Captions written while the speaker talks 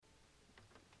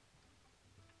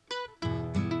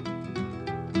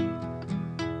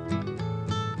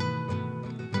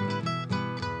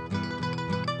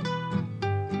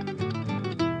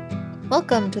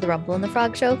Welcome to the Rumple and the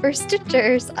Frog Show for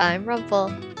Stitchers. I'm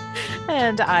Rumple.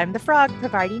 And I'm the Frog,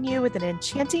 providing you with an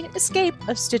enchanting escape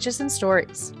of stitches and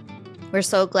stories. We're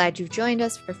so glad you've joined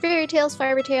us for fairy tales,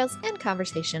 fiber tales, and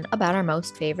conversation about our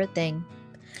most favorite thing,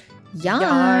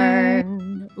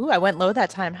 yarn. Ooh, I went low that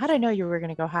time. How'd I know you were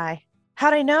going to go high?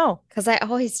 How'd I know? Because I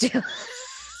always do.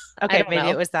 Okay, maybe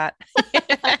it was that.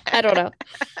 I don't know.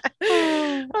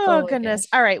 Oh, goodness.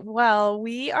 All right. Well,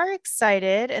 we are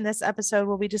excited. In this episode,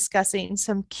 we'll be discussing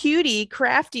some cutie,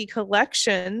 crafty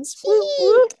collections. Woo,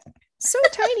 woo. So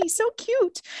tiny, so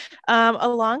cute.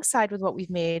 Alongside with what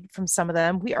we've made from some of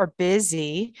them, we are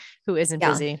busy. Who isn't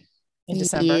busy in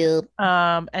December?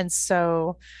 And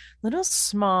so little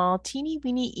small, teeny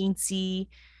weeny eensy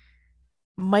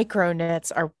micro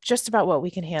knits are just about what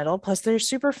we can handle. Plus, they're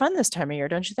super fun this time of year,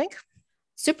 don't you think?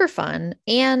 Super fun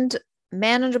and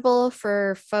manageable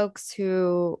for folks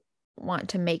who want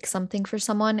to make something for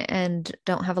someone and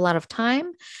don't have a lot of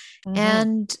time.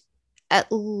 And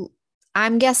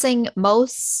I'm guessing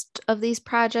most of these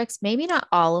projects, maybe not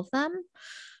all of them,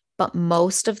 but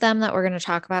most of them that we're going to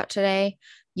talk about today,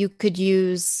 you could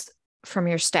use from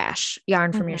your stash,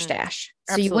 yarn from your stash.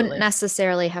 So you wouldn't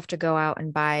necessarily have to go out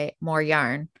and buy more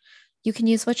yarn. You can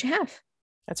use what you have.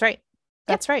 That's right.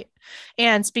 That's right.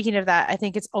 And speaking of that, I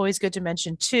think it's always good to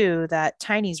mention too that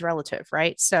tiny's relative,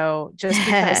 right? So just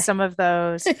because some of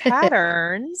those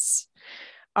patterns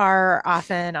are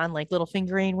often on like little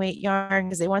fingering weight yarn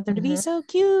because they want them to be so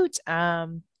cute. I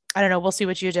don't know. We'll see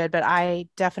what you did, but I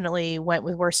definitely went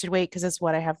with worsted weight because it's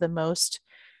what I have the most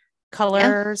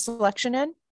color selection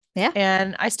in. Yeah.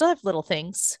 And I still have little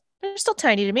things. They're still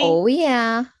tiny to me. Oh,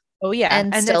 yeah. Oh, yeah.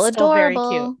 And still it's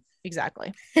adorable. Still very cute.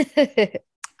 Exactly.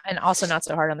 And also not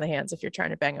so hard on the hands if you're trying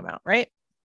to bang them out, right?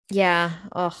 Yeah.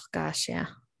 Oh, gosh. Yeah.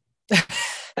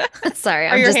 Sorry.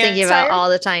 I'm just thinking about all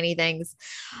the tiny things.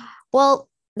 Well,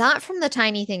 not from the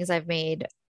tiny things I've made,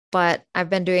 but I've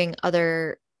been doing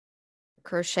other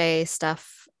crochet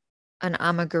stuff, an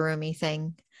amigurumi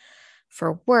thing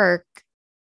for work.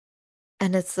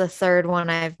 And it's the third one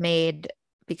I've made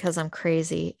because I'm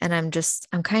crazy and I'm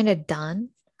kind of done,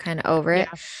 kind of over it.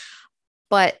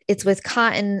 But it's with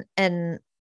cotton and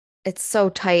it's so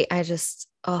tight. I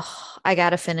got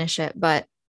to finish it, but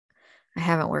I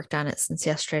haven't worked on it since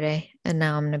yesterday and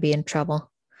now I'm going to be in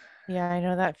trouble. Yeah, I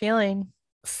know that feeling.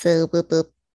 So, boop, boop.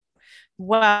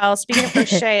 Well, speaking of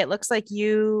crochet, it looks like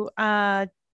you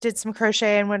did some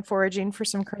crochet and went foraging for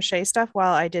some crochet stuff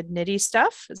while I did knitty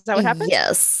stuff. Is that what happened?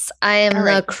 Yes, I am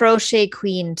the crochet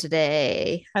queen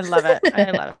today. I love it.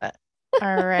 I love it.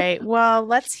 All right. Well,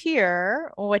 let's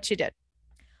hear what you did.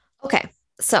 Okay.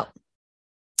 So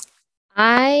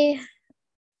I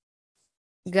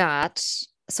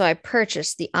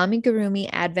purchased the Amigurumi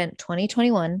Advent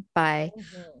 2021 by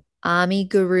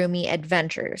Amigurumi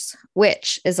Adventures,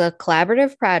 which is a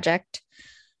collaborative project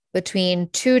between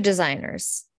two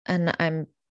designers. And I'm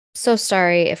so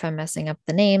sorry if I'm messing up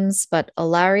the names, but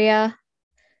Ilaria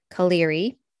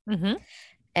Kaliri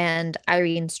and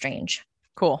Irene Strange.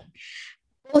 Cool.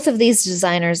 Both of these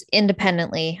designers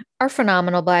independently are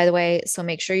phenomenal, by the way. So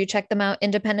make sure you check them out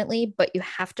independently, but you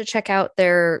have to check out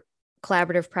their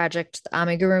collaborative project, the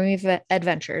Amigurumi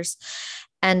Adventures.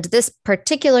 And this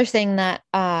particular thing that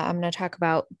I'm going to talk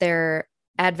about, their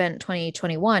Advent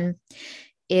 2021,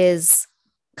 is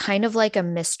kind of like a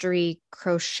mystery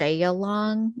crochet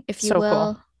along, if you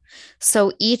will. Cool.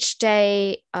 So each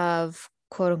day of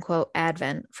quote unquote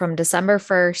Advent from December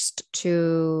 1st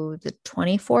to the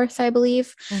 24th, I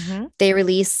believe, they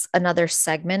release another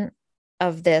segment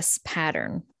of this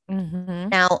pattern.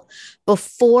 Now,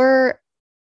 before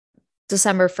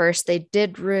December 1st, they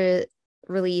did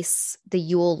release the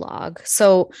Yule log.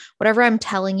 So whatever I'm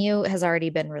telling you has already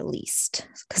been released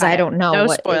because I don't know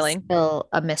what spoiling. Is still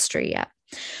a mystery yet.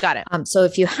 Got it. So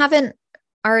if you haven't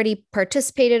already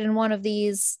participated in one of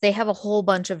these, they have a whole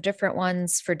bunch of different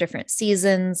ones for different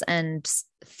seasons and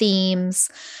themes.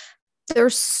 They're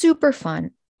super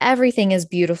fun. Everything is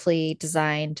beautifully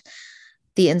designed.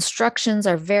 The instructions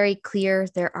are very clear.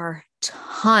 There are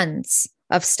tons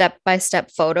of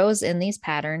step-by-step photos in these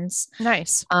patterns.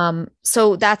 Nice.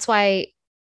 So that's why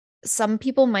some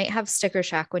people might have sticker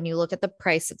shock when you look at the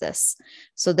price of this.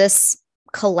 So this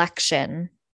collection,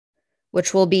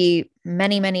 which will be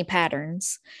many, many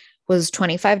patterns, was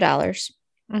 $25.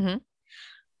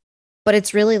 But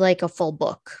it's really like a full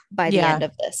book by the end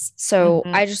of this. So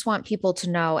I just want people to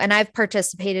know, and I've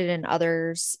participated in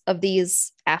others of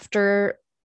these after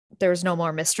there was no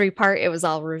more mystery part. It was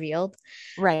all revealed.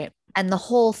 Right. And the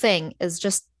whole thing is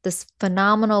just this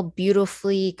phenomenal,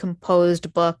 beautifully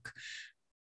composed book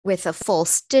with a full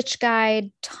stitch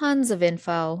guide, tons of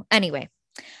info. Anyway,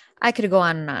 I could go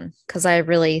on and on because I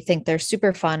really think they're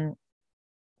super fun,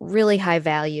 really high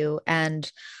value.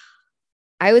 And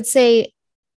I would say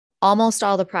almost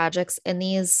all the projects in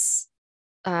these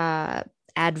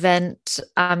Advent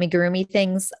amigurumi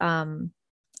things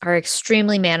are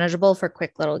extremely manageable for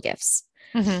quick little gifts.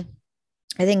 Mm-hmm.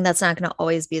 I think that's not going to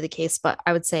always be the case, but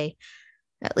I would say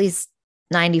at least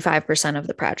 95% of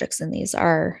the projects in these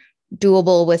are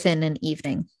doable within an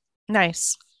evening.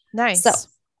 Nice. So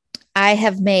I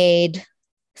have made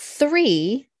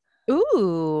 3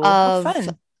 how of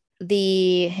fun.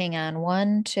 hang on,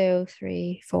 1, 2,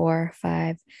 3, 4,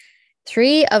 5,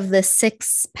 3 of the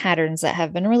 6 patterns that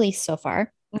have been released so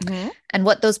far. Mm-hmm. And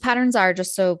what those patterns are,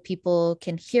 just so people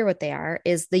can hear what they are,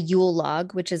 is the Yule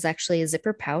log, which is actually a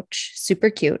zipper pouch, super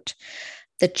cute.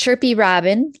 The chirpy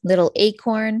robin, little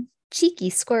acorn, cheeky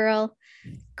squirrel,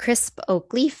 crisp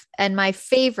oak leaf, and my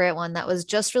favorite one that was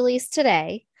just released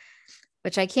today,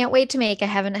 which I can't wait to make. I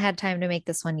haven't had time to make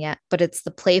this one yet, but it's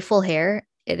the playful hare.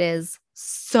 It is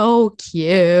so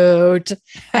cute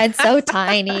and so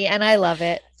tiny, and I love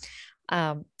it.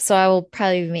 So I will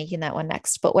probably be making that one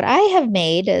next. But what I have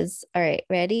made is, all right,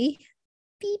 ready?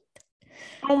 Beep.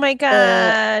 Oh my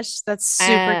gosh, that's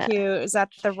super cute. Is that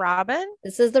the robin?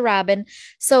 This is the robin.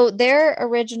 So their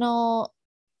original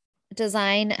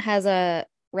design has a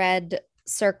red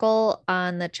circle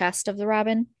on the chest of the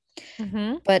robin.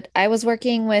 Mm-hmm. But I was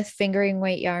working with fingering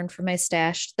weight yarn for my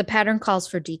stash. The pattern calls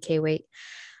for DK weight.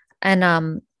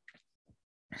 And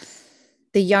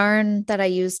the yarn that I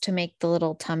used to make the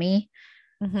little tummy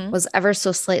was ever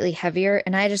so slightly heavier,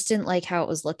 and I just didn't like how it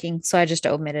was looking, so I just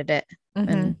omitted it.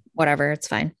 And whatever, it's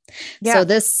fine. Yeah. So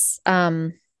this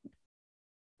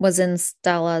was in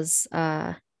Stella's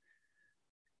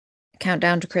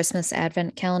countdown to Christmas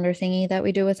advent calendar thingy that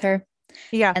we do with her.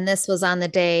 Yeah. And this was on the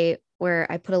day where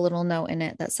I put a little note in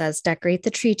it that says decorate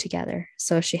the tree together.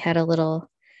 So she had a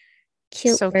little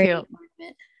cute, so cute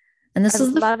ornament. And this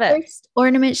was the first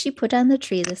ornament she put on the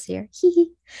tree this year.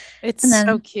 It's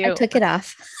so cute. I took it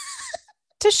off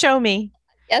to show me.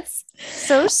 Yes.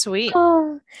 So sweet.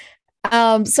 Oh.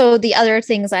 So the other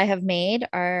things I have made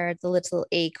are the little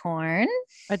acorn.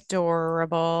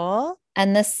 Adorable.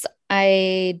 And this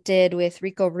I did with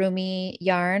Rico Rumi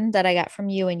yarn that I got from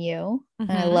You and You.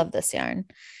 And I love this yarn.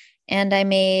 And I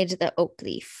made the oak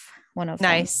leaf, one of them.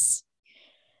 Nice.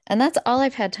 And that's all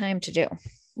I've had time to do.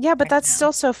 Yeah, but that's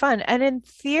still so fun. And in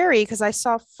theory, because I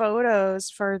saw photos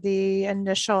for the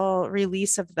initial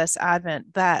release of this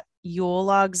advent, that Yule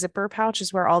log zipper pouch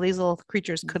is where all these little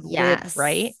creatures could live,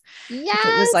 right? Yes. If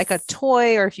it was like a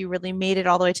toy, or if you really made it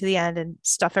all the way to the end and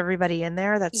stuff everybody in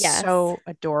there, that's so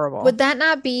adorable. Would that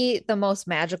not be the most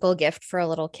magical gift for a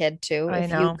little kid too?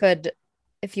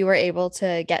 If you were able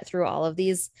to get through all of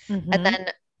these, and then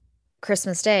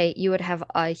Christmas Day, you would have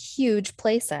a huge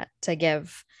play set to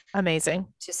give. Amazing.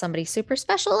 To somebody super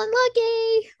special and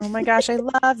lucky. Oh my gosh, I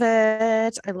love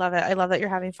it. I love it. I love that you're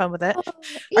having fun with it.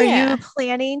 Are you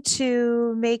planning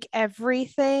to make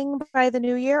everything by the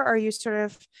new year? Or are you sort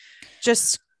of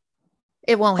just...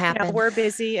 It won't happen. We're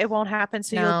busy. It won't happen.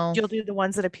 So you'll do the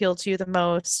ones that appeal to you the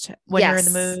most when you're in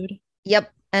the mood.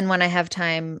 Yep. And when I have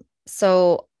time.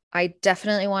 So I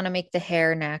definitely want to make the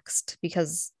hair next,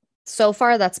 because so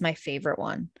far that's my favorite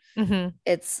one.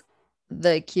 It's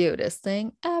the cutest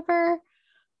thing ever.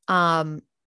 So I'm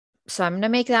gonna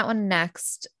make that one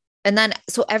next, and then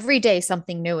so every day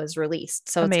something new is released,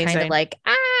 so it's kind of like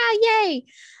yay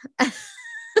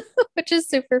which is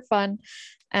super fun.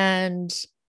 And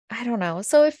I don't know,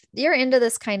 so if you're into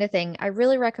this kind of thing, I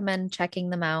really recommend checking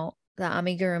them out, the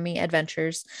Amigurumi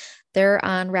Adventures. They're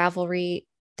on Ravelry.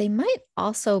 They might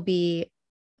also be,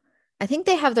 I think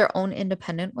they have their own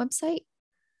independent website,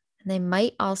 and they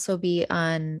might also be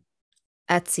on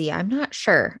Etsy. I'm not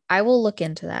sure. I will look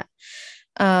into that.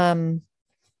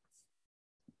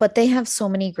 But they have so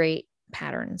many great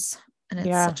patterns, and it's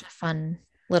such a fun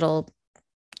little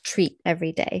treat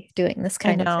every day doing this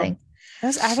kind of thing.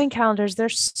 Those advent calendars, they're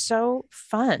so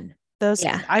fun.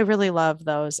 I really love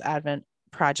those advent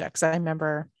projects. I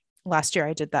remember last year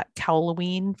I did that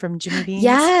Halloween from Jimmy Beans.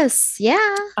 Yes.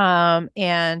 Yeah.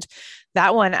 And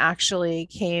that one actually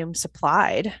came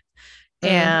supplied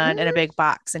and in a big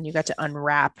box, and you got to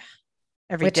unwrap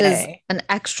every day. Which is an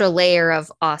extra layer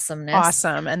of awesomeness.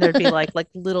 Awesome. And there'd be like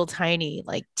little tiny,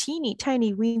 like teeny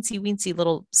tiny weensy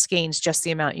little skeins, just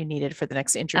the amount you needed for the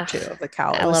next inch or two of the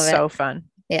cowl. It was so fun.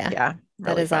 Yeah.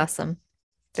 Really that is fun. Awesome.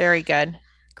 Very good.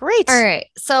 Great. All right.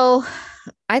 So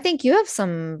I think you have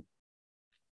some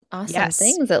Awesome Yes.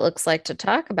 things it looks like to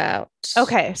talk about.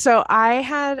 Okay, so I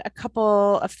had a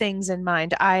couple of things in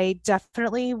mind. I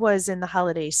definitely was in the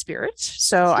holiday spirit.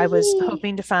 So I was Yee.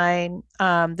 hoping to find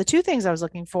the two things I was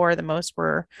looking for the most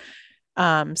were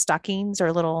stockings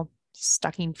or little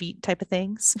stocking feet type of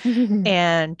things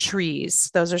and trees.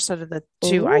 Those are sort of the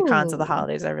two icons of the Ooh,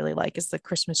 holidays I really like is the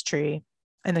Christmas tree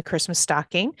and the Christmas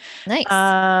stocking. nice.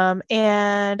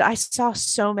 And I saw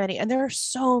so many, and there are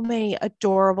so many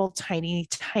adorable, tiny,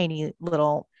 tiny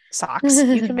little socks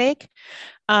you can make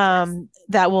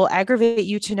that will aggravate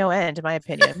you to no end, in my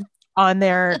opinion, on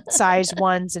their size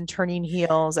ones and turning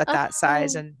heels at that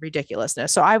size Oh. and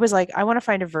ridiculousness. So I was like, I want to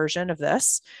find a version of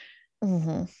this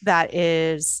Mhm. that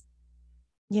is,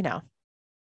 you know,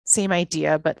 same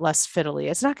idea, but less fiddly.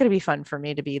 It's not going to be fun for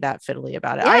me to be that fiddly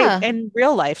about it. Yeah. In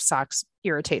real life, socks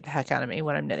irritate the heck out of me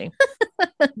when I'm knitting.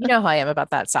 You know how I am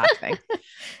about that sock thing.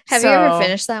 Have you ever So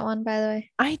finished that one, by the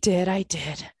way? I did.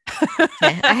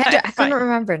 Okay. I couldn't Fine.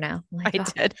 remember now. I'm I like,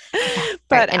 oh, did. okay. All right.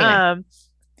 But Anyway.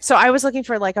 so I was looking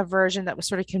for like a version that was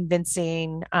sort of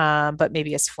convincing, but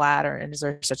maybe it's flat or and is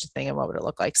there such a thing and what would it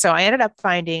look like? So I ended up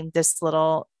finding this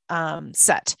little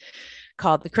set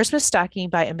called The Christmas Stocking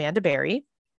by Amanda Berry.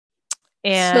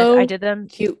 And I So did them.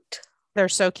 cute. They're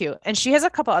so cute. And she has a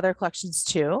couple other collections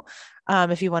too.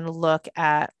 If you want to look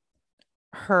at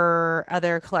her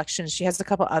other collections, she has a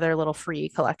couple other little free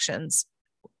collections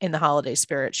in the holiday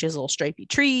spirit. She has little stripy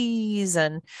trees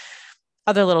and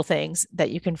other little things that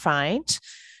you can find.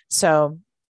 So,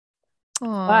 but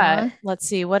Aw. let's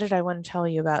see, what did I want to tell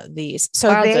you about these? So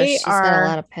Wowza, they she's got a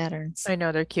lot are, of patterns. I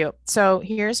know they're cute. So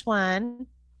here's one.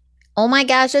 Oh my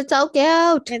gosh, it's so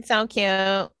cute. It's so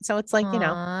cute. So it's like,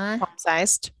 Aw. palm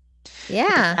sized. I did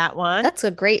Yeah. that one. That's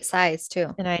a great size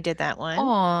too. And I did that one.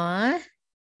 Aw.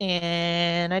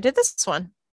 And I did this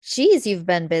one. Geez, you've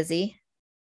been busy.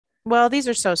 Well, these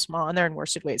are so small and they're in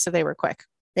worsted weight, so they were quick.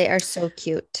 They are so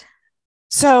cute.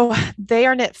 So they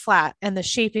are knit flat and the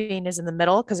shaping is in the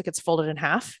middle because it gets folded in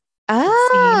half.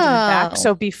 It's seamed in the back. Oh,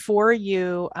 So before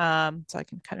you, so I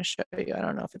can kind of show you, I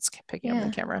don't know if it's picking up on yeah.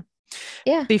 the camera.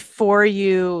 Yeah. Before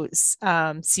you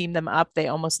seam them up, they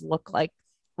almost look like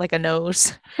a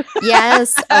nose.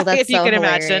 Yes. Oh, that's If you so can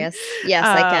imagine. hilarious. Yes,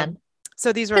 I can.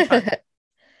 So these were fun.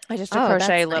 I just to Oh,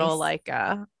 crochet that's little nice. like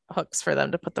hooks for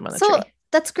them to put them on the So tree.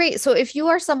 that's great. So if you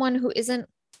are someone who isn't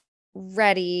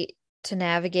ready to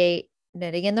navigate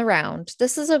knitting in the round,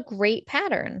 this is a great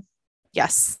pattern.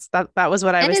 Yes, that was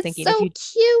what I And was it's thinking. so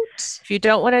cute. If you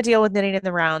don't want to deal with knitting in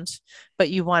the round, but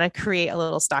you want to create a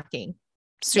little stocking,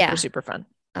 super, Yeah, super fun.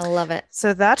 I love it.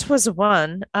 So that was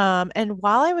one. And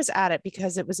while I was at it,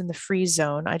 because it was in the free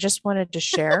zone, I just wanted to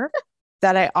share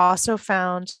that I also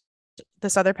found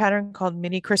this other pattern called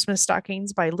Mini Christmas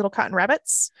Stockings by Little Cotton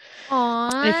Rabbits.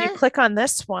 And if you Aw, click on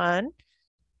this one,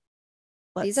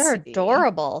 these let's are see.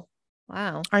 adorable.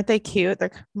 Wow. Aren't they cute?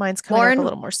 Mine's coming More up a in,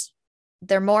 little more.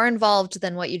 they're more involved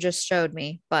than what you just showed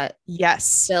me, but Yes.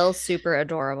 still super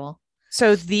adorable.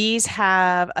 So these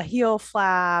have a heel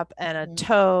flap and a Mhm.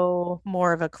 toe,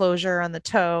 more of a closure on the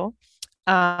toe.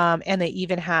 And they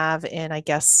even have in, I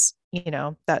guess,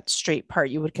 that straight part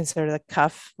you would consider the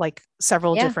cuff, like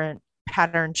several Yeah. different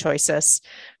pattern choices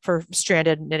for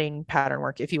stranded knitting pattern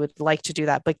work if you would like to do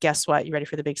that. But guess what? You ready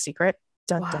for the big secret?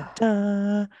 Dun, dun, Wow.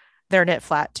 dun. They're knit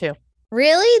flat too.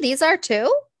 Really? These are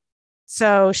two?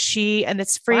 So and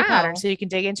it's free pattern, Wow. so you can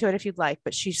dig into it if you'd like,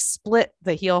 but she split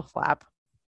the heel flap.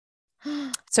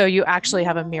 So you actually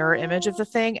have a mirror image of the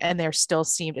thing and they're still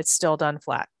seamed. It's still done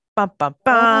flat. Bum, bum,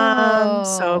 bum.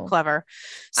 So Oh, clever.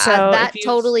 So if that you,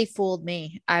 totally fooled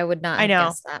me. I would not I have know,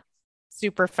 guessed that.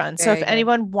 super fun. So if Very good.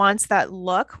 anyone wants that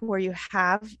look where you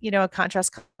have, a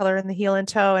contrast color in the heel and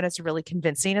toe and it's really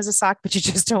convincing as a sock, but you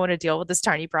just don't want to deal with this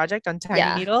tiny project on tiny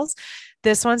Yeah. needles,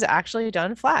 this one's actually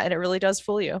done flat and it really does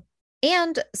fool you.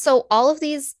 And so all of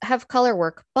these have color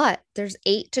work, but there's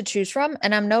 8 to choose from.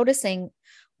 And I'm noticing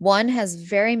one has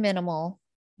very minimal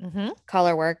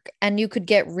color work, and you could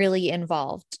get really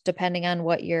involved depending on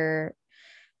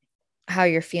how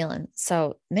you're feeling.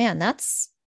 So, man, that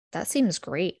seems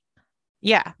great.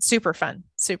 Yeah, super fun.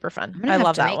 Super fun. I'm gonna I have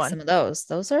love to that make one. some of those.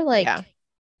 Those are like, Yeah.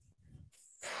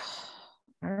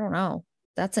 I don't know.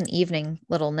 That's an evening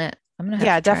little knit. I'm gonna have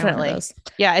Yeah, to try one of definitely. those.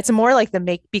 Yeah, it's more like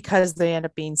because they end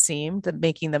up being seamed, the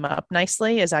making them up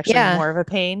nicely is actually Yeah, more of a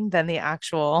pain than the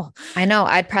actual. I know.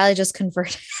 I'd probably just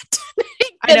convert it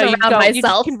I know around you'd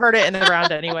myself convert it in the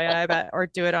round anyway, I bet, or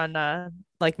do it on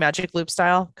like magic loop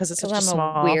style because it's because such a I'm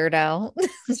a small weirdo.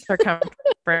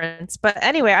 circumference. But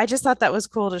anyway, I just thought that was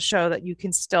cool to show that you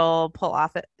can still pull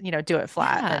off it, do it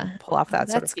flat Yeah, and pull off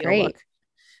that sort of that's heel look.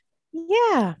 great.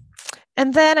 Yeah.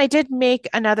 And then I did make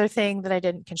another thing that I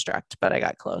didn't construct, but I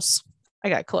got close.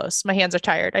 My hands are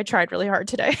tired. I tried really hard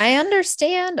today. I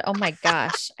understand. Oh my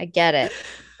gosh. I get it,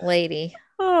 lady.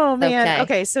 Oh man. Okay.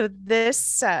 Okay, so this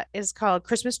set is called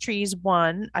Christmas Trees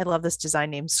 1. I love this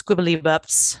design name, Squibbly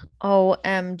Bups.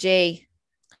 OMG.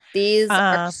 These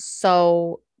are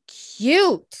so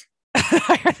cute.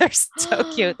 They're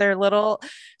so cute. They're little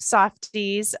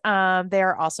softies. They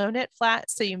are also knit flat.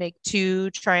 So you make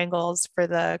 2 triangles for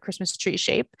the Christmas tree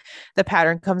shape. The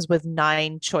pattern comes with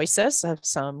 9 choices of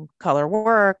some color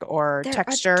work or They're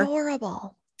texture.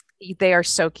 Adorable. They are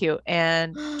so cute.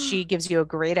 And she gives you a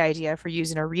great idea for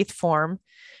using a wreath form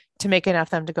to make enough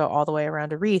of them to go all the way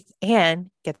around a wreath. And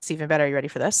gets even better. Are you ready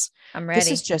for this? I'm ready.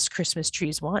 This is just Christmas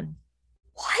Trees 1.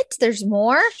 What? There's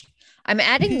more? I'm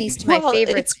adding these to my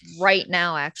favorites right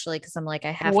now, actually, because I'm like,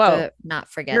 I have to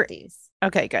not forget these.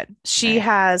 Okay, good. She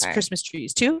has Christmas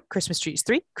Trees 2, Christmas Trees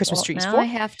 3, Christmas Trees 4. Now I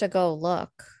have to go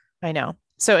look. I know.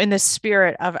 So in the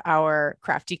spirit of our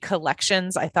crafty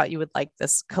collections, I thought you would like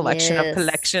this collection of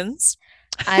collections.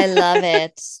 I love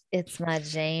it. It's my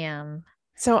jam.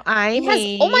 So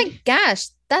oh my gosh,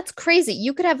 that's crazy.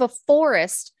 You could have a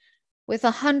forest with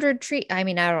 100 trees. I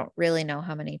mean, I don't really know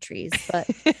how many trees, but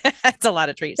it's a lot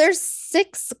of trees. There's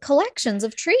 6 collections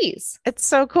of trees. It's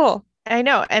so cool. I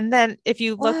know. And then if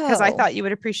you look, because I thought you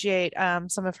would appreciate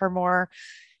some of her more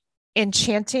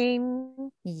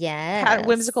enchanting,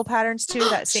 whimsical patterns too.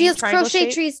 That same she has crochet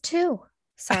shape. trees too.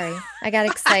 Sorry, I got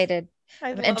excited.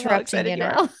 I'm interrupting you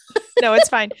now. No, it's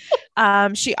fine.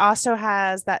 She also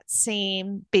has that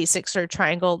same basic sort of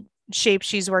triangle shape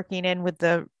she's working in with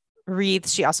the wreath.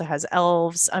 She also has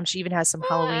elves. She even has some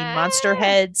Halloween monster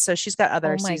heads. So she's got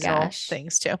other seasonal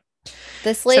things too.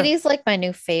 This lady's like my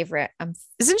new favorite.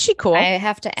 Isn't she cool? I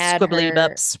have to add Squibbly her.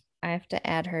 Bups. I have to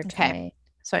add her to my...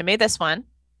 So I made this one.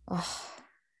 Oh,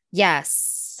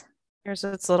 yes. Here's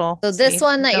its little. So this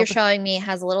one that you're showing me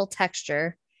has a little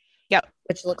texture. Yep.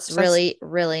 Which looks really,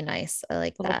 really nice. I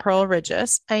like that. Pearl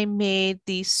ridges. I made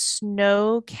the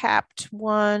snow-capped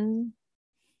one.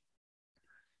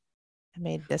 I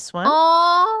made this one.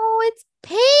 Oh, it's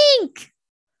pink.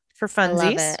 For funsies. I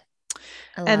love it.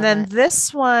 And then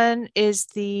this one is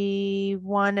the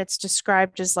one it's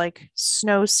described as like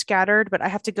snow scattered, but I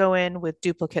have to go in with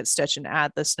duplicate stitch and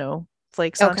add the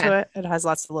snowflakes onto it. It has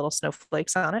lots of little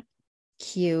snowflakes on it.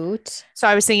 Cute. So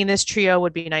I was thinking this trio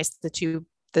would be nice. The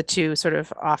two sort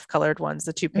of off-colored ones,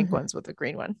 the 2 pink ones with the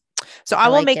green one. So I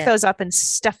will make those up and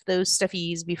stuff those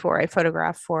stuffies before I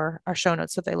photograph for our show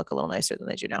notes so they look a little nicer than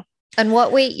they do now. And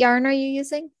what weight yarn are you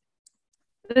using?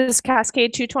 This is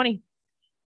Cascade 220.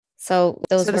 So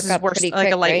those work up pretty quick,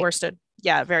 like a light right? worsted.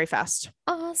 Yeah, very fast.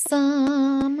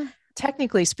 Awesome.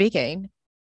 Technically speaking,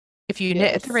 if you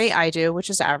knit at the rate I do, which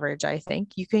is average, I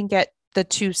think, you can get the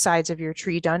 2 sides of your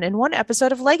tree done in one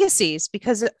episode of Legacies,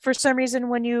 because for some reason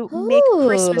when you make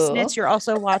Christmas knits, you're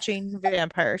also watching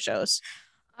vampire shows.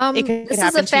 This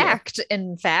is a fact.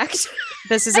 In fact,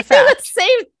 this is a fact. The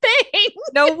same thing.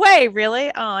 No way, really?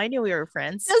 Oh, I knew we were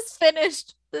friends. Just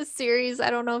finished the series.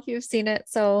 I don't know if you've seen it.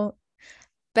 So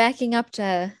backing up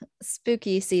to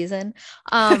spooky season,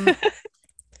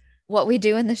 What We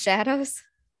Do in the Shadows.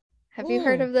 Have you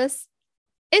heard of this?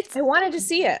 I wanted to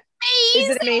see it.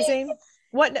 Amazing. Is it amazing?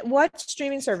 What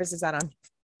streaming service is that on?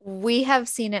 We have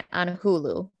seen it on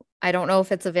Hulu. I don't know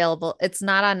if it's available. It's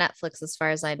not on Netflix as far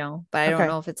as I know, but I don't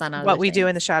know if it's on other What We things. Do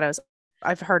in the Shadows.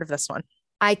 I've heard of this one.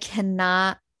 I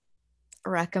cannot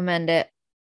recommend it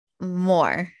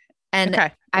more. And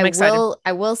I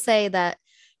will say that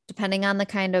depending on the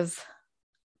kind of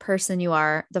person you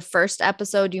are, the first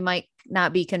episode you might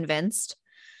not be convinced.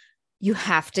 You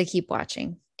have to keep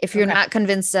watching. If you're not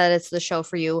convinced that it's the show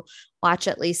for you, watch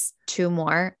at least 2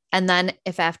 more. And then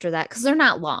if after that, because they're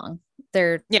not long,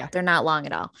 they're not long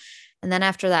at all. And then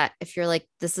after that, if you're like,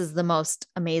 this is the most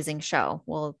amazing show,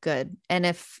 well, good. And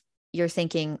if you're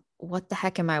thinking, what the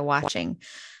heck am I watching?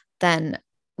 Then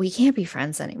we can't be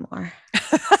friends anymore.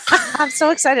 I'm so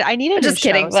excited. I need a new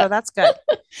show, so that's good.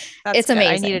 It's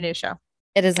amazing. I need a new show.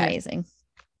 It is amazing.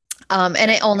 And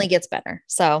it only gets better.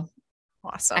 So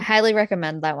awesome. I highly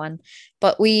recommend that one.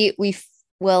 But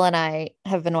Will and I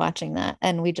have been watching that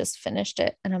and we just finished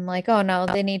it. And I'm like, oh no,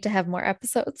 they need to have more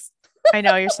episodes. I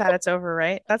know, you're sad it's over,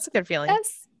 right? That's a good feeling.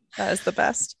 Yes. That is the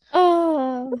best.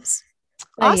 Oh,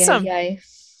 awesome.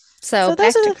 So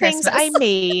those are the things I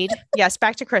made. Yes,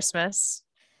 back to Christmas.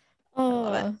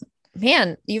 Oh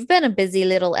man, you've been a busy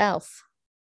little elf.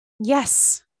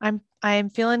 Yes, I'm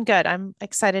feeling good. I'm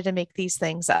excited to make these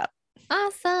things up.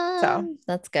 Awesome. So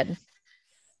that's good.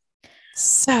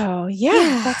 So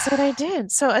yeah, that's what I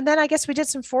did. So, and then I guess we did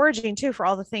some foraging too for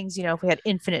all the things, if we had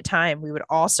infinite time, we would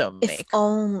also If make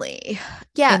only. in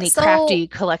Yeah. the So crafty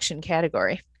collection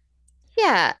category.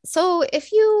 yeah. So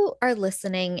if you are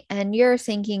listening and you're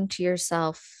thinking to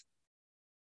yourself,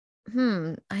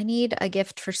 I need a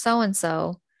gift for so and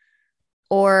so,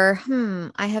 or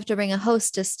I have to bring a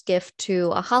hostess gift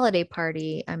to a holiday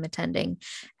party I'm attending,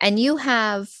 and you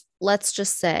have, let's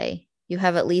just say, you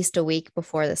have at least a week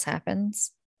before this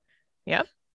happens. Yep.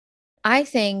 I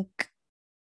think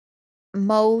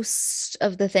most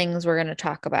of the things we're going to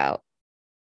talk about,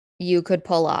 you could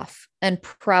pull off, and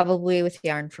probably with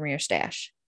yarn from your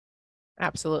stash.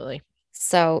 Absolutely.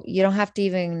 So you don't have to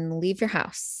even leave your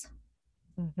house.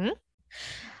 Mm-hmm.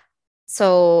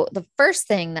 So the first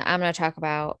thing that I'm going to talk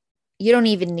about, you don't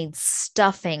even need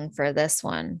stuffing for this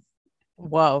one.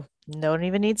 Whoa. Don't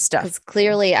even need stuff. Because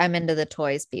clearly I'm into the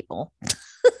toys, people.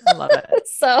 I love it.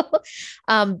 So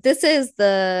this is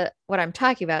what I'm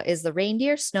talking about is the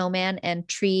reindeer, snowman, and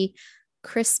tree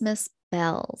Christmas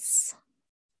bells.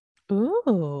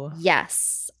 Ooh.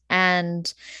 Yes.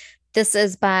 And this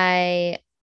is by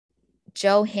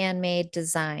Joe Handmade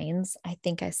Designs. I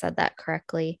think I said that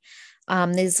correctly.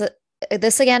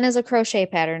 This again is a crochet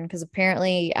pattern because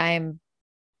apparently I'm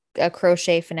a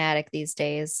crochet fanatic these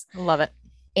days. Love it.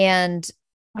 And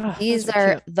these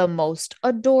are cute. the most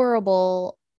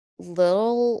adorable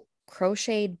little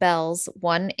crocheted bells,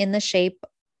 one in the shape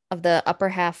of the upper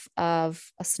half of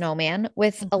a snowman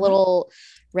with a little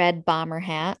red bomber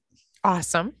hat.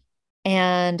 Awesome.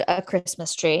 And a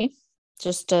Christmas tree.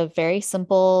 Just a very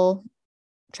simple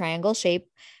triangle shape.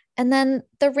 And then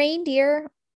the reindeer,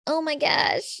 oh my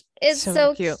gosh, it's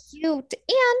so cute.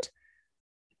 And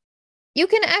you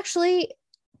can actually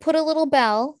put a little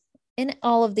bell in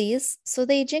all of these so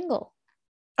they jingle.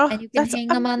 Oh, and you can hang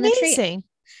them on the tree.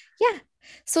 Yeah.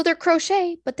 So they're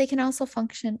crochet, but they can also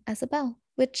function as a bell,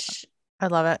 which I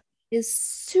love it. Is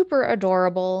super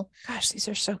adorable. Gosh, these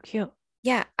are so cute.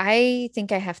 Yeah, I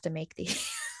think I have to make these.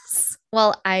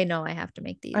 Well, I know I have to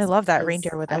make these. I love that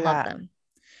reindeer with a hat. I love them.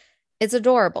 It's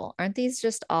adorable. Aren't these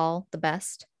just all the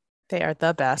best? They are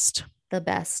the best. The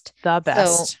best. The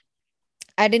best. So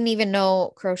I didn't even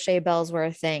know crochet bells were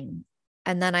a thing.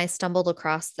 And then I stumbled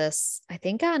across this, I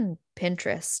think on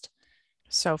Pinterest.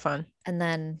 So fun. And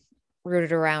then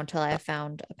rooted around till I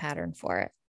found a pattern for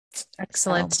it.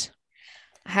 Excellent. So,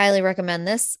 I highly recommend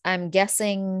this. I'm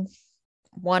guessing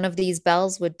one of these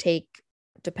bells would take,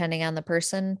 depending on the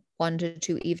person, 1 to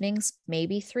 2 evenings,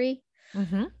 maybe 3.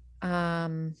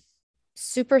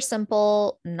 Super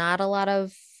simple, not a lot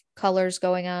of colors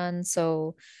going on.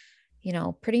 So,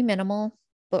 pretty minimal,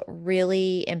 but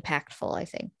really impactful, I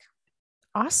think.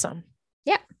 Awesome.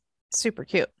 Yeah. Super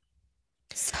cute.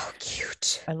 So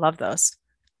cute. I love those.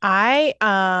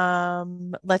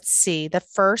 Let's see. The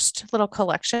first little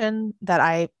collection that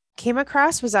I came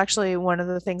across was actually one of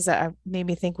the things that made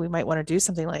me think we might want to do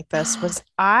something like this was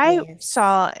I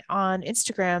saw on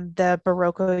Instagram the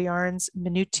Barocco Yarns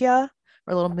Minutia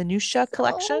or little minutia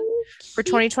collection for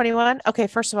 2021. Okay,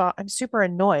 first of all, I'm super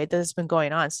annoyed that it's been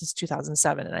going on since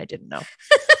 2007 and I didn't know.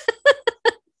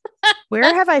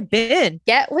 Where have I been?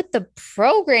 Get with the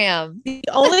program. The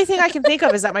only thing I can think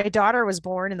of is that my daughter was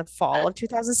born in the fall of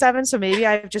 2007. So maybe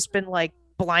I've just been like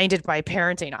blinded by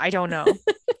parenting. I don't know.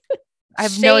 I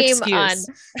have no excuse.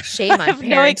 Shame on I have parenting.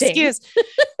 No excuse.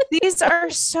 These are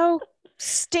so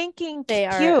stinking they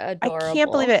cute. Are adorable. I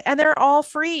can't believe it. And they're all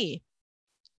free.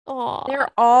 Oh, they're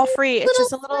all free. It's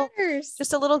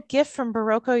just a little gift from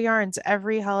Barocco Yarns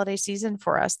every holiday season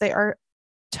for us. They are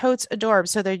totes adorable.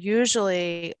 So they're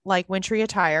usually like wintry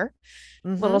attire,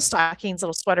 little stockings,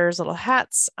 little sweaters, little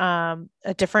hats, a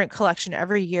different collection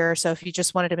every year. So if you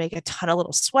just wanted to make a ton of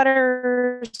little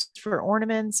sweaters for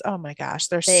ornaments, oh my gosh,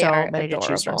 there's so many to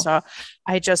choose from. So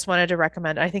I just wanted to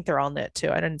recommend, I think they're all knit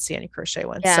too. I didn't see any crochet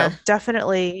ones. Yeah. So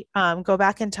definitely go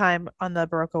back in time on the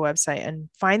Barocco website and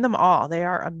find them all. They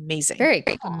are amazing. Very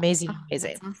cool. Amazing.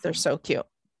 Awesome. They're so cute.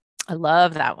 I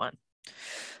love that one.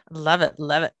 Love it.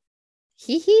 Love it.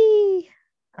 Hee hee.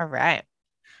 All right.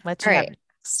 What you have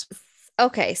next?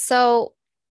 Okay. So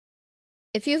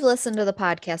if you've listened to the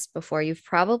podcast before, you've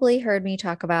probably heard me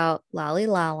talk about Lolly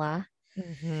Lala.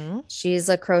 She's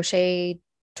a crochet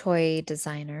toy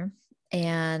designer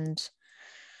and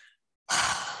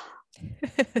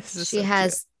she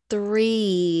has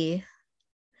three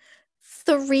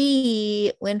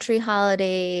wintry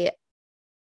holiday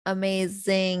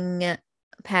amazing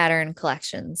pattern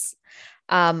collections.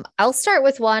 I'll start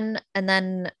with one and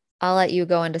then I'll let you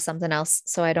go into something else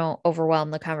so I don't overwhelm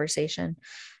the conversation.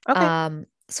 Okay.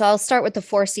 So I'll start with the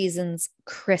 4 Seasons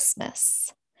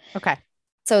Christmas. Okay.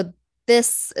 So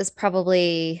this is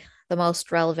probably the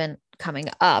most relevant coming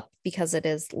up because it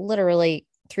is literally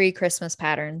 3 Christmas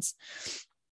patterns.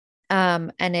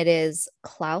 And it is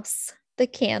Klaus the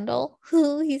candle.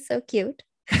 Ooh, he's so cute.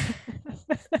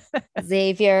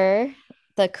 Xavier,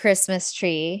 the Christmas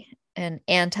tree, and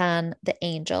Anton, the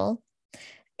angel.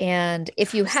 And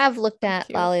if you have looked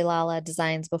at Lolly Lala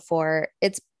designs before,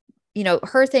 it's,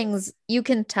 her things, you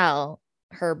can tell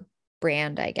her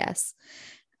brand, I guess.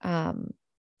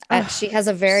 She has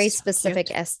a very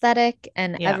specific aesthetic,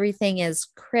 and everything is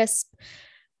crisp,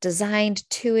 designed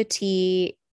to a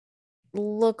T,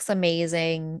 looks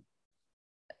amazing.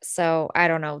 So I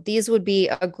don't know. These would be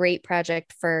a great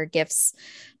project for gifts,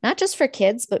 not just for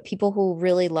kids, but people who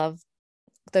really love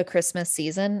the Christmas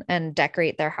season and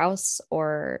decorate their house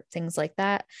or things like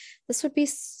that. This would be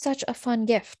such a fun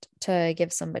gift to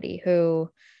give somebody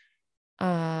who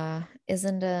is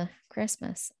into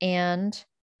Christmas. And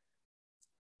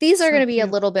these are going to be a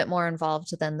little bit more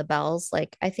involved than the bells.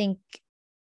 Like, I think,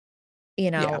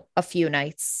 a few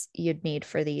nights you'd need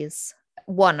for these.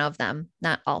 One of them,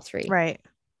 not all 3. Right.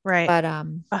 But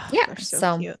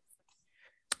so cute.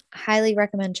 Highly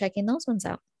recommend checking those ones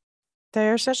out.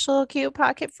 They're such little cute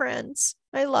pocket friends.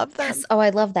 I love them. Yes. Oh, I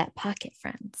love that, pocket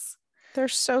friends. They're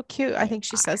so cute. I think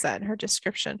she says that in her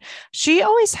description. She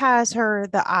always has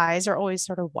the eyes are always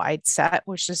sort of wide set,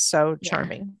 which is so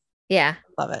charming. Yeah.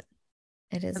 Love it.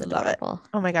 It is adorable.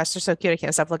 Oh my gosh, they're so cute. I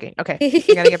can't stop looking. Okay.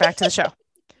 We got to get back to the show.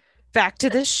 Back to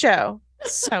this show.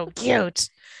 So cute.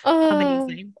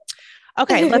 Amazing.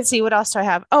 Okay, let's see. What else do I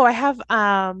have? Oh, I have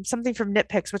something from Knit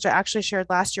Picks, which I actually shared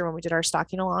last year when we did our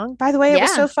stocking along. By the way, it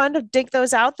was so fun to dig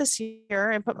those out this year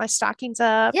and put my stockings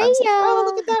up. Yeah, oh,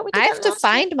 look at that. I have to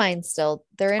find mine still.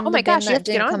 They're in the bin that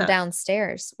didn't come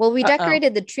downstairs. Well, we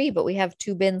decorated the tree, but we have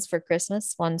 2 bins for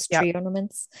Christmas. One's tree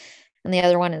ornaments, and the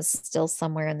other one is still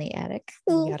somewhere in the attic.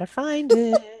 You gotta find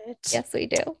it. Yes, we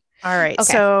do. All right.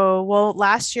 Okay. So,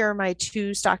 last year, my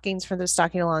 2 stockings for the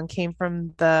stocking along came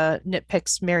from the Knit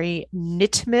Picks Merry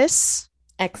Knitmas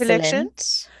collection.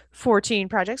 14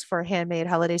 projects for a handmade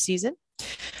holiday season.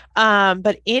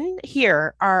 But in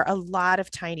here are a lot of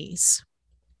tinies.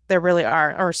 There really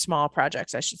are, or small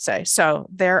projects, I should say. So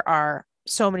there are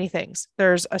so many things.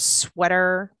 There's a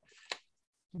sweater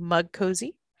mug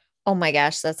cozy. Oh my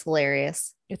gosh, that's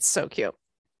hilarious. It's so cute.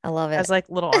 I love it. It has like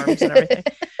little arms and everything.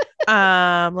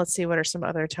 Let's see, what are some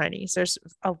other tinies? There's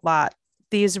a lot.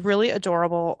 These really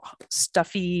adorable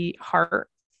stuffy heart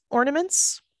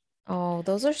ornaments. Oh,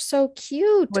 those are so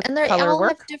cute. And they all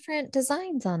have different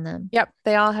designs on them. Yep.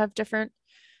 They all have different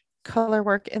color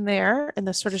work in there in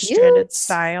the sort of stranded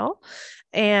style.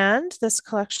 And this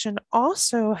collection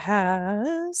also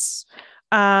has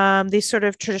these sort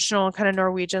of traditional kind of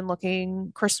Norwegian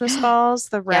looking Christmas balls,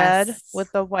 the red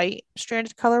with the white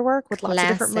stranded color work with lots of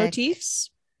different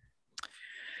motifs.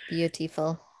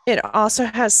 Beautiful. It also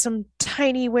has some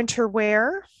tiny winter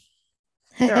wear.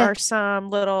 There are some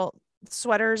little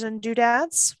sweaters and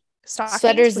doodads.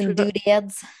 Sweaters and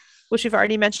doodads. Which we've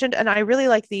already mentioned. And I really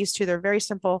like these too. They're very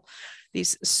simple.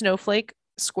 These snowflake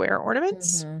square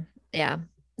ornaments. Mm-hmm. Yeah,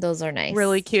 those are nice.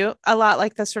 Really cute. A lot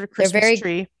like the sort of Christmas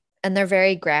tree. And they're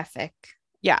very graphic.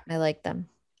 Yeah. I like them.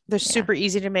 They're super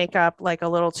easy to make up, like a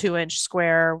little 2-inch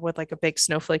square with like a big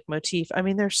snowflake motif. I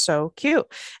mean, they're so cute.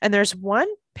 And there's one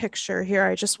picture here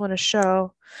I just want to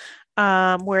show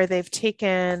where they've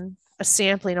taken a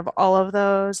sampling of all of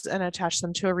those and attached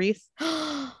them to a wreath.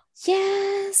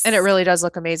 Yes. And it really does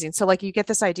look amazing. So like you get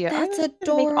this idea. That's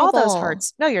adorable. Make all those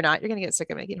hearts. No, you're not. You're going to get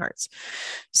sick of making hearts.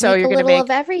 So you're going to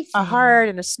make a heart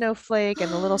and a snowflake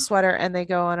and a little sweater, and they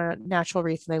go on a natural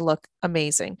wreath and they look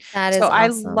amazing. That is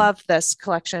awesome. I love this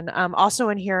collection. Also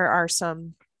in here are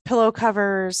some pillow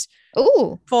covers,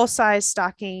 full-size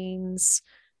stockings,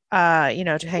 to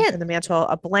hang from the mantle,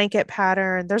 a blanket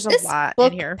pattern. There's a lot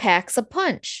in here. Packs a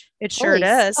punch. It sure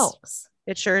does. Smokes.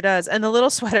 It sure does. And the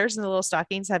little sweaters and the little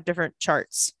stockings have different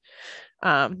charts.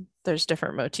 There's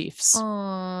different motifs.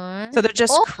 Aww. So they're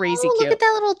just crazy cute. Look at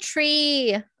that little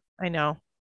tree. I know.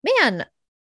 Man.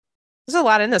 There's a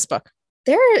lot in this book.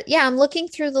 I'm looking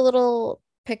through the little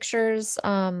pictures.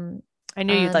 I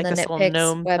knew you'd like this little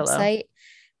gnome website. Pillow.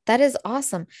 That is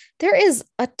awesome. There is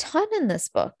a ton in this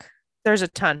book. There's a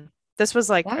ton. This was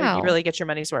like, you really get your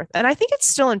money's worth. And I think it's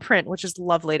still in print, which is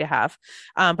lovely to have.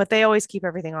 But they always keep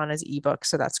everything on as ebook.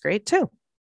 So that's great too.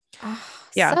 Oh,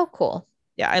 yeah. So cool.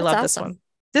 Yeah. I love this one.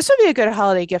 This would be a good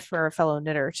holiday gift for a fellow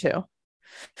knitter too.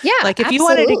 Yeah. Like if you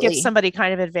wanted to give somebody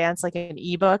kind of advanced, like an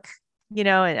ebook,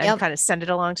 and kind of send it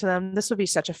along to them. This would be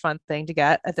such a fun thing to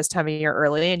get at this time of year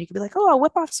early. And you could be like, oh, I'll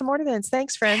whip off some ornaments.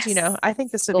 Thanks, friends. Yes. I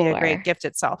think this would be a great gift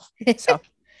itself. So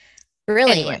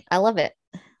brilliant. Anyway. I love it.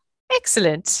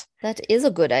 Excellent. That is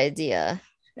a good idea.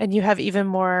 And you have even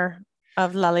more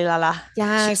of Lali Lala.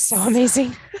 She's so Yes.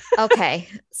 amazing. Okay.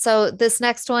 So this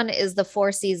next one is the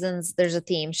Four Seasons. There's a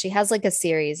theme. She has like a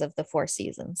series of the Four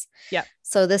Seasons. Yeah.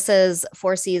 So this is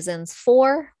Four Seasons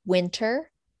for winter.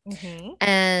 Mm-hmm.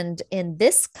 And in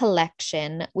this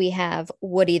collection, we have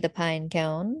Woody the Pine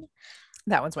Cone.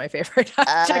 That one's my favorite.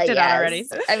 I checked it out already.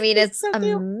 I mean, it's so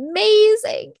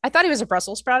amazing. I thought he was a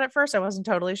Brussels sprout at first. I wasn't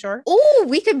totally sure. Oh,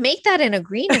 we could make that in a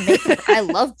green and make it. I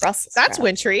love Brussels That's sprouts.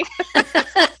 wintry.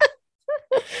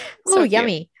 Oh,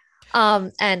 yummy.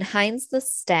 And Heinz the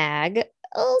Stag.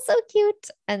 Oh, so cute.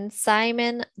 And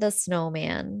Simon the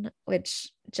Snowman, which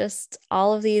just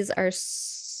all of these are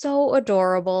so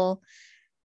adorable.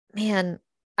 Man,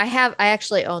 I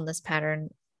actually own this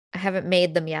pattern. I haven't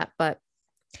made them yet, but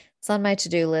it's on my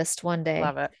to-do list one day.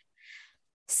 Love it.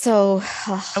 So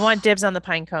I want dibs on the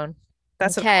pine cone.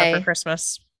 That's what I want for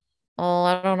Christmas. Oh,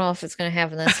 I don't know if it's going to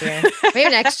happen this year.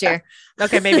 Maybe next year.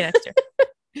 Okay, maybe next year.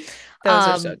 Those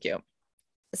are so cute.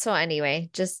 So anyway,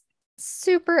 just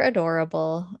super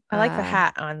adorable. I like the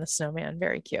hat on the snowman.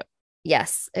 Very cute.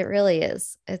 Yes, it really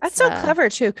is. That's so clever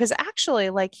too, because actually,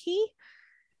 like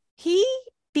he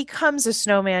becomes a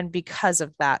snowman because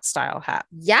of that style hat.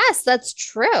 Yes, that's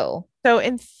true. So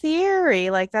in theory,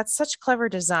 like that's such clever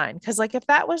design. Because like if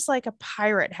that was like a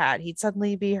pirate hat, he'd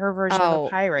suddenly be her version of a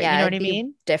pirate. Yeah, you know what I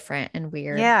mean? Different and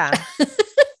weird. Yeah.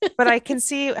 But I can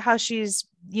see how she's,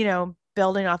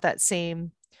 building off that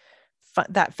same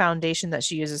that foundation that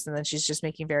she uses, and then she's just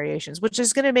making variations, which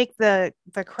is going to make the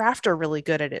crafter really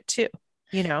good at it too.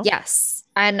 Yes,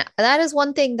 and that is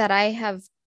one thing that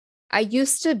I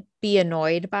used to be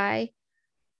annoyed by,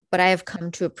 but I have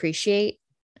come to appreciate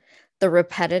the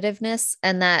repetitiveness,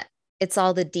 and that it's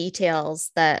all the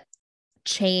details that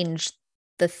change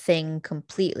the thing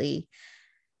completely.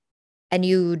 And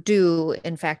you do,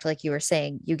 in fact, like you were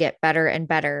saying, you get better and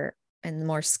better and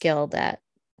more skilled at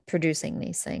producing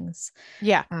these things.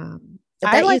 Yeah.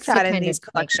 I like that in these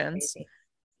collections.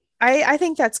 I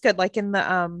think that's good. Like in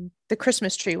the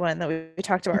Christmas tree one that we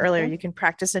talked about earlier, you can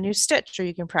practice a new stitch, or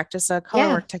you can practice a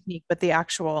color work technique, but the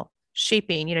actual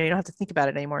shaping, you don't have to think about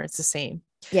it anymore. It's the same.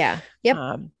 Yeah.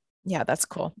 Yep. Yeah, that's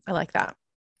cool. I like that.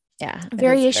 Yeah.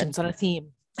 Variations on a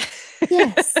theme.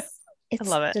 Yes. I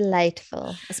love it.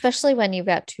 Delightful, especially when you've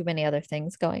got too many other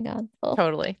things going on. Oh.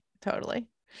 Totally.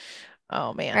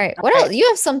 Oh man. All right. What else? You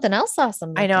have something else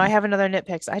awesome. I know. I have another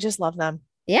nitpicks. I just love them.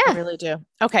 Yeah. I really do.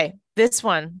 Okay. This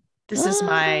is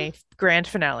my grand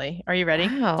finale. Are you ready?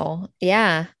 Wow.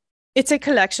 Yeah. It's a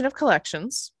collection of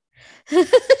collections.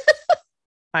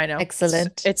 I know.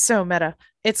 Excellent. It's so meta.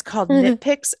 It's called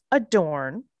Knitpicks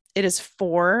Adorn. It is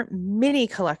 4 mini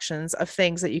collections of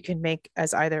things that you can make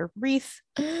as either wreath,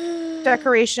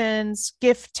 decorations,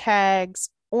 gift tags,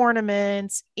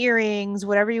 ornaments, earrings,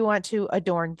 whatever you want to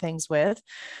adorn things with.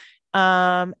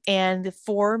 And the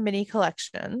 4 mini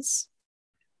collections.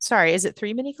 Sorry, is it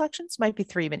 3 mini collections? Might be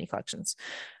 3 mini collections.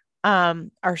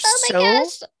 Are so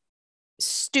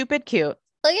stupid cute.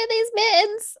 Look at these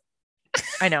mittens.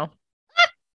 I know.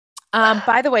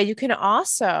 By the way, you can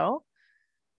also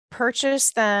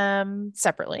purchase them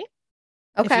separately.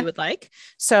 If you would like.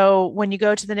 So when you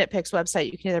go to the Knitpicks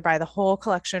website, you can either buy the whole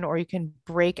collection, or you can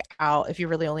break out if you're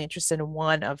really only interested in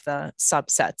one of the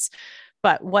subsets.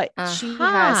 But what she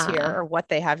has here, or what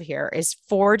they have here, is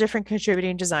 4 different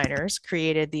contributing designers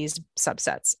created these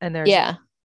subsets. And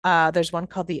there's one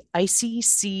called the Icy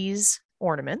Seas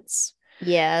Ornaments.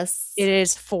 Yes. It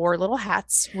is 4 little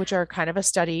hats, which are kind of a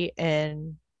study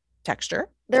in texture.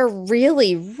 They're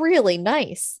really, really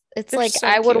nice. It's like so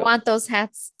I would cute. Want those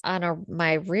hats on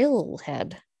my real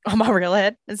head. On my real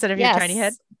head instead of your tiny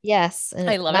head. Yes. And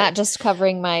I love not it. just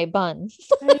covering my bun.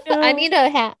 I need a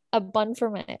hat for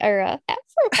my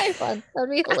bun. That'd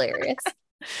be hilarious.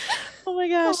 Oh my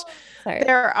gosh. Sorry.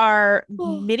 There are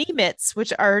mini mitts,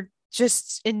 which are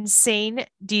just insane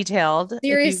detailed.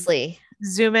 Seriously.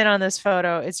 Zoom in on this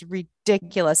photo. It's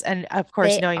ridiculous. And of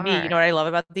course, knowing me, you know what I love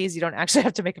about these? You don't actually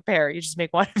have to make a pair. You just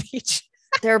make one of each.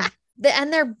 They're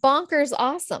bonkers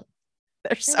awesome.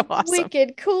 They're so awesome.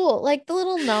 Wicked cool. Like the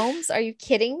little gnomes. Are you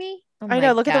kidding me? Oh I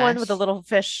know. Look at the one with the little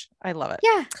fish. I love it.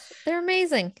 Yeah. They're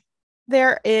amazing.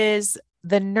 There is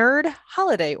the Nerd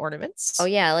Holiday Ornaments. Oh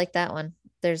yeah. I like that one.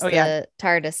 There's the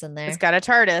TARDIS in there. It's got a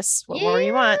TARDIS. What more do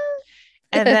you want?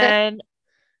 And then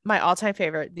my all-time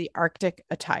favorite, the Arctic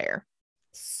Attire.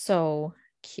 So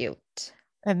cute.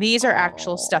 And these are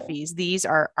actual stuffies. These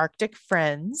are Arctic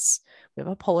friends. We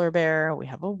have a polar bear, we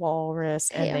have a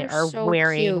walrus, and they are so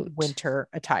wearing winter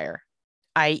attire,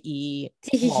 i.e.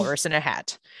 walrus in a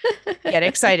hat. Get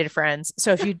excited, friends.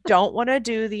 So if you don't want to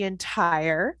do the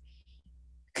entire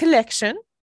collection.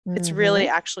 It's really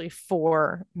Mhm. actually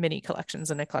 4 mini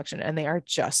collections in a collection, and they are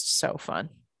just so fun.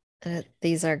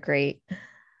 These are great. Oh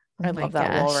I my love that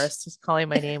gosh. walrus. He's calling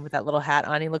my name with that little hat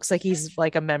on. He looks like he's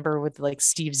like a member with like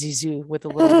Steve Zissou with a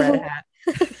little red hat.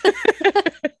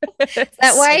 Is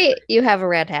that So why great. you have a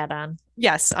red hat on?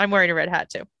 Yes, I'm wearing a red hat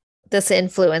too. This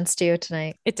influenced you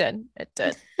tonight. It did. It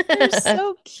did. They're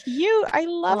so cute. I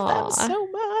love them Aw, so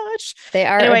much. they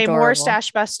are Anyway, more adorable.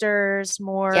 stash busters,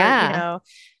 more, Yeah.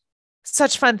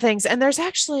 such fun things. And there's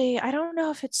actually, I don't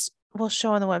know if it's will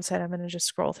show on the website. I'm going to just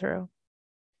scroll through.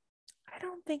 I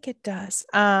don't think it does.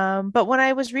 But when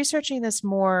I was researching this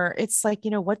more, it's like,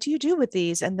 what do you do with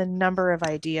these? And the number of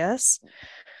ideas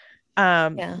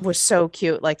Yeah. was so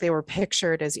cute. Like they were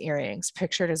pictured as earrings,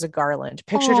 pictured as a garland,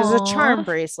 pictured as a charm Aw.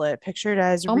 bracelet, pictured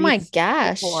as Oh my wreath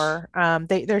gosh. decor.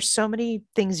 There's so many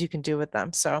things you can do with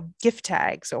them. So gift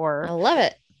tags I or love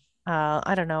it.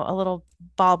 I don't know, a little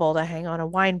bauble to hang on a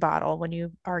wine bottle when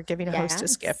you are giving a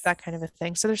hostess gift, Yes. that kind of a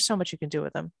thing. So there's so much you can do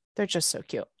with them. They're just so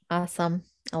cute. Awesome.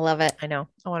 I love it. I know.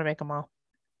 I want to make them all.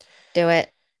 Do it.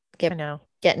 I Get know.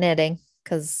 get knitting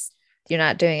because you're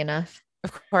not doing enough.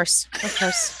 Of course. Of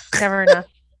course. Never enough.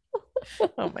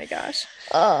 Oh my gosh.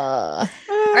 All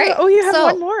right. Oh, you have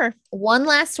one So more. one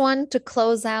last one to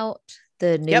close out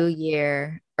the new Yep.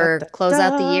 year Da, or da, close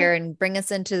out the da. year and bring us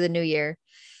into the new year.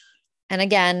 And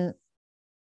again,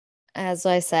 as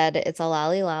I said, it's a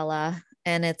lolly lala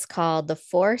and it's called the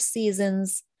Four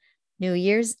Seasons New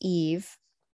Year's Eve.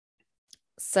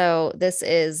 So this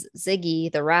is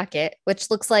Ziggy the Rocket, which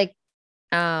looks like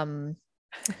um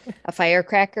a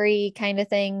firecrackery kind of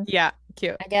thing, Yeah,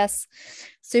 cute. I guess.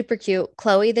 Super cute.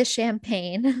 Chloe the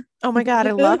Champagne. Oh my God,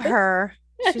 I love her.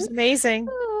 She's amazing.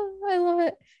 Oh, I love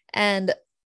it. And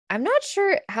I'm not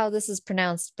sure how this is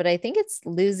pronounced, but I think it's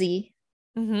Lucy,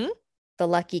 Hmm. the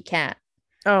lucky cat,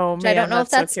 Oh which I don't man, know if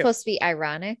that's so that's cute. supposed to be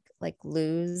ironic, like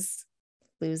Lucy,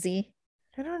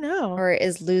 I don't know. or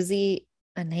is Lucy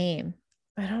a name?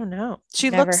 I don't know. I've She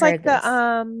never looks like heard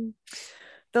this.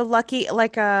 the lucky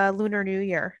like a Lunar New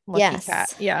Year lucky cat.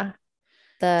 Yes, Yeah.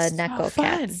 the So Neko fun.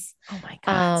 cats. Oh my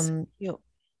God, so Um, cute.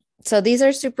 so these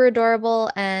are super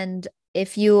adorable. And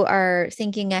if you are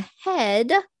thinking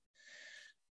ahead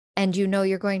and you know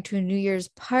you're going to a New Year's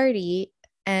party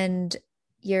and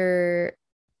your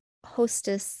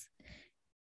hostess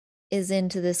is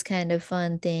into this kind of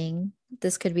fun thing,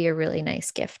 this could be a really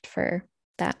nice gift for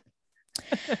that.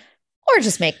 Or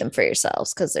just make them for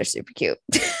yourselves because they're super cute.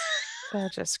 They're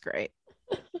just great.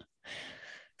 I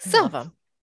So, love them.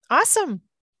 Awesome.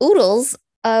 oodles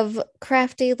of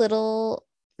crafty little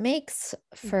makes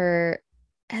for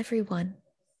everyone.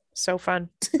 So fun.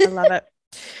 I love it.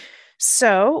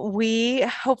 So, we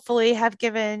hopefully have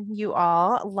given you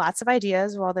all lots of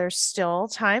ideas while there's still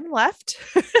time left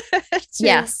to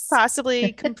Yes.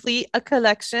 possibly complete a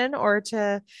collection or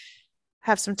to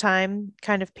have some time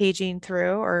kind of paging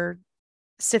through or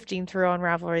sifting through on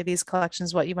Ravelry these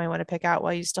collections, what you might want to pick out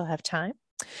while you still have time.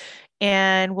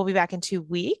 And we'll be back in 2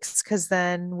 weeks because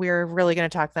then we're really going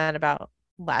to talk then about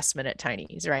last minute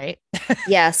tinies, right?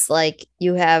 Yes, like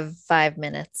you have 5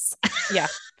 minutes. Yeah,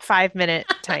 5 minute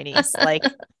tinies. Like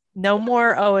no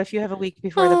more, oh, if you have a week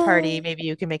before the party, Oh. maybe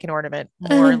you can make an ornament.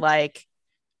 More like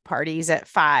parties at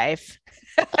 5.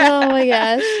 Oh my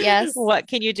gosh. Yes. What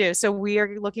can you do? So we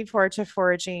are looking forward to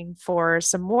foraging for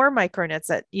some more micro knits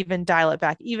that even dial it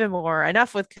back even more.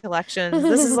 Enough with collections.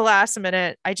 This is the last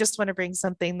minute. I just want to bring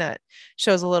something that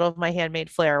shows a little of my handmade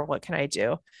flair. What can I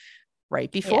do right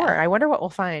before? Yeah. I wonder what we'll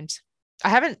find. I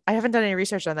haven't done any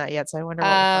research on that yet, so I wonder what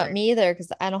we'll find. Me either,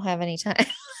 because I don't have any time.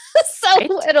 So Right?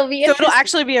 it'll be So it'll interesting.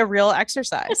 actually be a real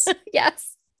exercise.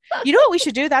 Yes. You know what we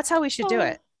should do? That's how we should do Oh.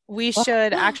 it. We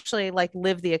should actually like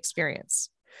live the experience.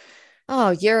 Oh,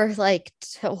 you're like,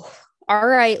 all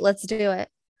right, let's do it.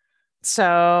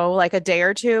 So, like a day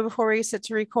or two before we sit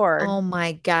to record, Oh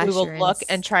my we gosh, will you're look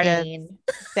and try to insane.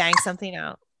 bang something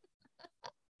out.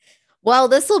 Well,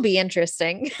 this will be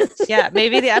interesting. Yeah,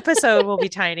 maybe the episode will be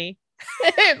tiny.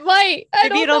 It might. I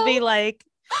Maybe don't it'll know. be like,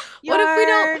 What if we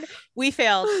don't? yarn, we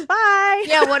failed. Bye.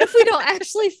 Yeah, what if we don't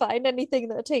actually find anything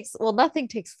that takes, well, nothing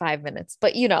takes 5 minutes,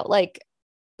 but like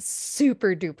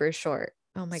super duper short.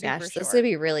 Oh my Super gosh, this short. would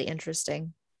be really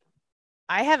interesting.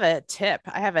 I have a tip.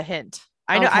 I have a hint.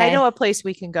 I know Okay. a place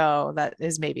we can go that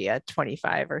is maybe a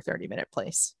 25 or 30-minute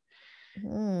place.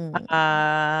 Hmm.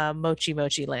 Mochi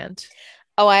Mochi Land.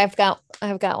 Oh, I've got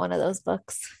one of those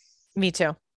books. Me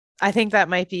too. I think that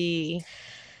might be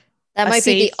That a might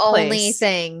be the safe only place.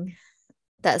 thing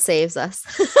that saves us.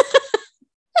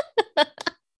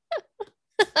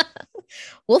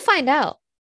 We'll find out.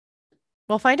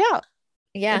 We'll find out.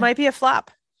 It Yeah. might be a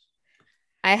flop.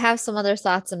 I have some other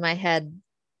thoughts in my head,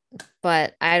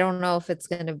 but I don't know if it's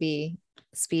going to be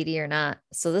speedy or not.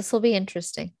 So this will be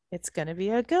interesting. It's going to be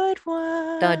a good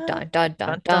one. Dun, dun, dun, dun, Dun,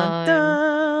 dun, dun.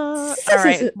 dun. All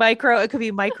right. It could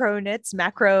be micro knits,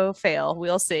 macro fail.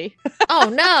 We'll see. Oh,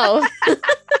 no.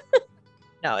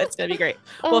 No, it's going to be great.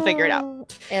 We'll figure it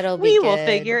out. We will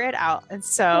figure it out. And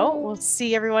so we'll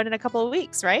see everyone in a couple of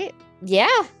weeks, right?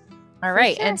 Yeah. All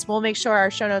right. Sure. And so we'll make sure our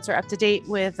show notes are up to date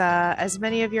with as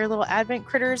many of your little Advent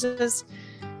critters as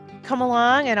come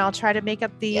along. And I'll try to make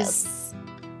up these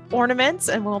ornaments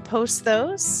and we'll post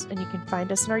those. And you can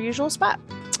find us in our usual spot.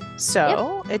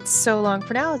 So It's so long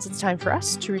for now. It's time for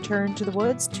us to return to the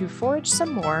woods to forage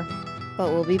some more.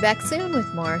 But we'll be back soon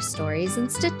with more stories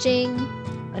and stitching.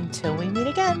 Until we meet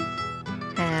again.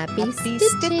 Happy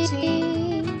stitching.